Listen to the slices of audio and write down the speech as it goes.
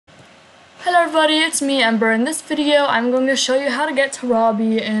Hello everybody, it's me Ember. In this video I'm going to show you how to get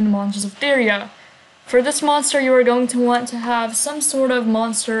Tarabi in Monsters of Etheria. For this monster you are going to want to have some sort of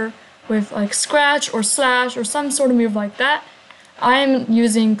monster with like scratch or slash or some sort of move like that. I'm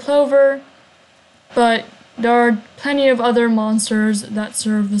using Clovurr, but there are plenty of other monsters that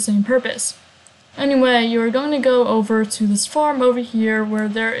serve the same purpose. Anyway, you are going to go over to this farm over here where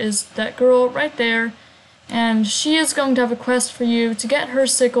there is that girl right there. And she is going to have a quest for you to get her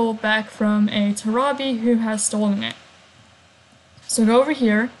sickle back from a Tarabi who has stolen it. So go over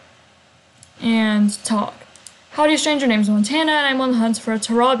here and talk. Howdy stranger, name's Montana and I'm on the hunt for a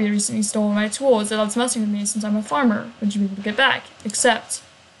Tarabi who recently stole my tools. It loves messing with me since I'm a farmer. Would you be able to get back? Accept.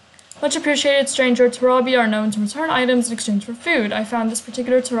 Much appreciated stranger, Tarabi are known to return items in exchange for food. I found this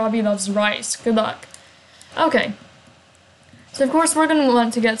particular Tarabi loves rice. Good luck. Okay. So of course we're going to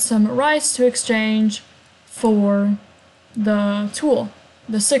want to get some rice to exchange for the tool,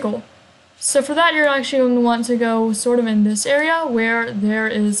 the sickle. So for that you're actually going to want to go sort of in this area where there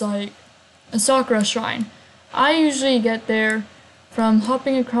is like a sakura shrine. I usually get there from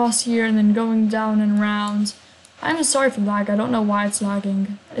hopping across here and then going down and around. I'm sorry for lag, I don't know why it's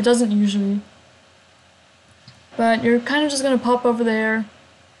lagging. It doesn't usually. But you're kind of just going to pop over there.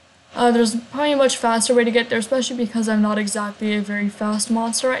 There's probably a much faster way to get there, especially because I'm not exactly a very fast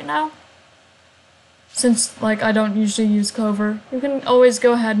monster right now. Since, like, I don't usually use Clovurr, you can always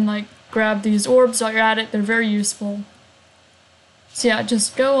go ahead and, like, grab these orbs while you're at it. They're very useful. So yeah,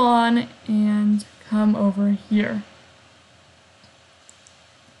 just go on and come over here.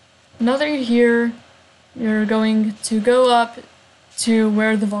 Now that you're here, you're going to go up to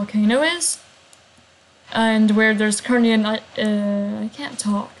where the volcano is, and where there's currently an, I can't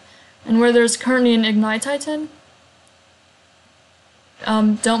talk, and where there's currently an Ignite Titan.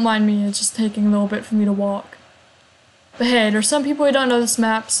 Don't mind me, it's just taking a little bit for me to walk. But hey, there's some people who don't know this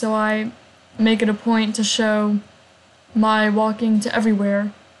map, so I make it a point to show my walking to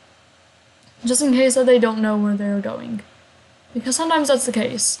everywhere, just in case that they don't know where they're going. Because sometimes that's the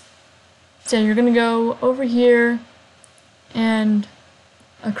case. So you're gonna go over here, and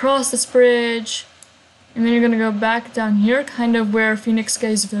across this bridge, and then you're gonna go back down here, kind of where Phoenix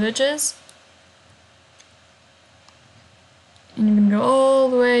Gay's village is. And you're gonna go all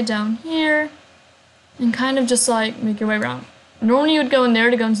the way down here and kind of just like make your way around. Normally you would go in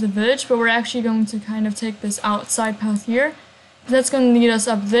there to go into the village, but we're actually going to kind of take this outside path here. That's going to lead us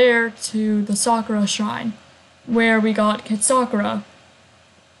up there to the Sakura shrine, where we got Kid Sakura.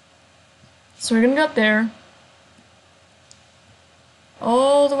 So we're gonna go up there,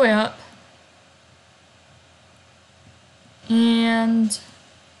 all the way up, and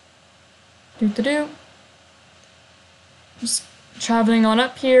just traveling on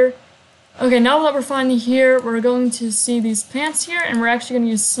up here. Okay, now that we're finally here, we're going to see these plants here, and we're actually going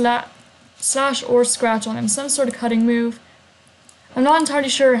to use slash or scratch on them, some sort of cutting move. I'm not entirely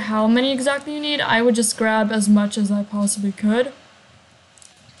sure how many exactly you need. I would just grab as much as I possibly could,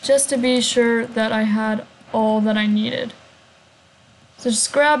 just to be sure that I had all that I needed. So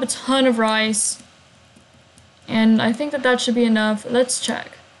just grab a ton of rice, and I think that that should be enough. Let's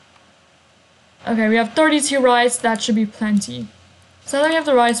check. Okay, we have 32 rice, that should be plenty. So now that we have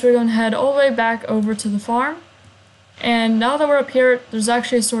the rice, we're going to head all the way back over to the farm. And now that we're up here, there's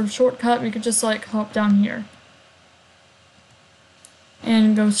actually a sort of shortcut. We could just like hop down here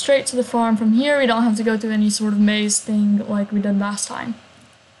and go straight to the farm from here. We don't have to go through any sort of maze thing like we did last time.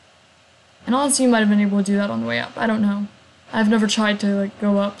 And honestly, you might have been able to do that on the way up. I don't know. I've never tried to like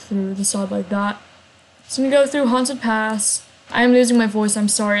go up through the side like that. So we go through Haunted Pass. I am losing my voice, I'm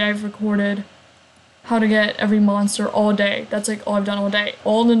sorry. I've recorded how to get every monster all day. That's like all I've done all day.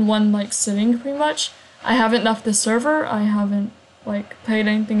 All in one like sitting pretty much. I haven't left the server. I haven't like played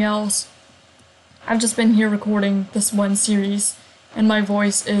anything else. I've just been here recording this one series and my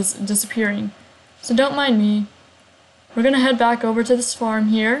voice is disappearing. So don't mind me. We're gonna head back over to this farm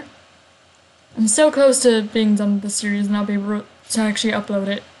here. I'm so close to being done with this series and I'll be able to actually upload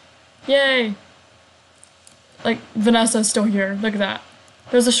it. Yay! Like Vanessa's still here. Look at that.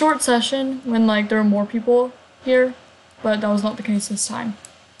 There's a short session when like there are more people here, but that was not the case this time.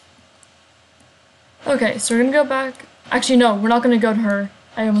 Okay, so we're gonna go back. Actually, no, we're not gonna go to her.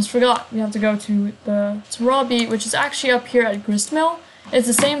 I almost forgot. We have to go to the Tarabi, which is actually up here at Gristmill. It's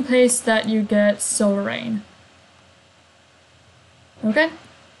the same place that you get Solar Rain. Okay,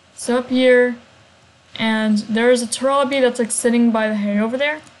 so up here, and there's a Tarabi that's like sitting by the hay over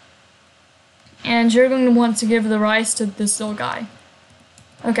there. And you're going to want to give the rice to this little guy.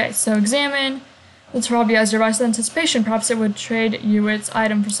 Okay, so examine. The Tarabi has your rice of anticipation. Perhaps it would trade you its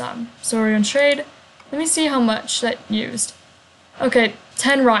item for some. So we're going to trade. Let me see how much that used. Okay,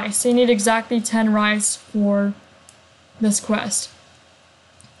 10 rice. So you need exactly 10 rice for this quest.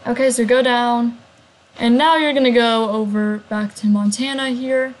 Okay, so go down, and now you're gonna go over back to Montana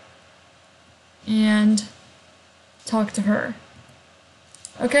here and talk to her.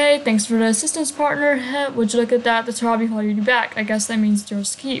 Okay, thanks for the assistance, partner. Would you look at that? The Tarabi followed you back. I guess that means it's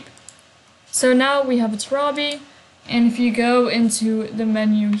yours to keep. So now we have a Tarabi, and if you go into the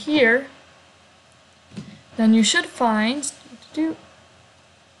menu here, then you should find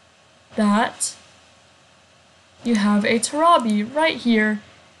that you have a Tarabi right here.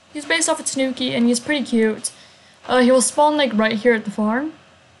 He's based off of Tanuki, and he's pretty cute. He will spawn like right here at the farm.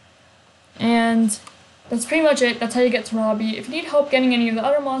 And that's pretty much it. That's how you get Tarabi. If you need help getting any of the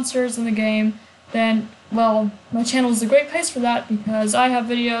other monsters in the game, then, well, my channel is a great place for that because I have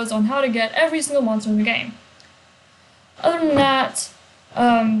videos on how to get every single monster in the game. Other than that,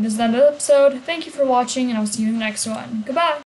 this is the end of the episode. Thank you for watching, and I'll see you in the next one. Goodbye!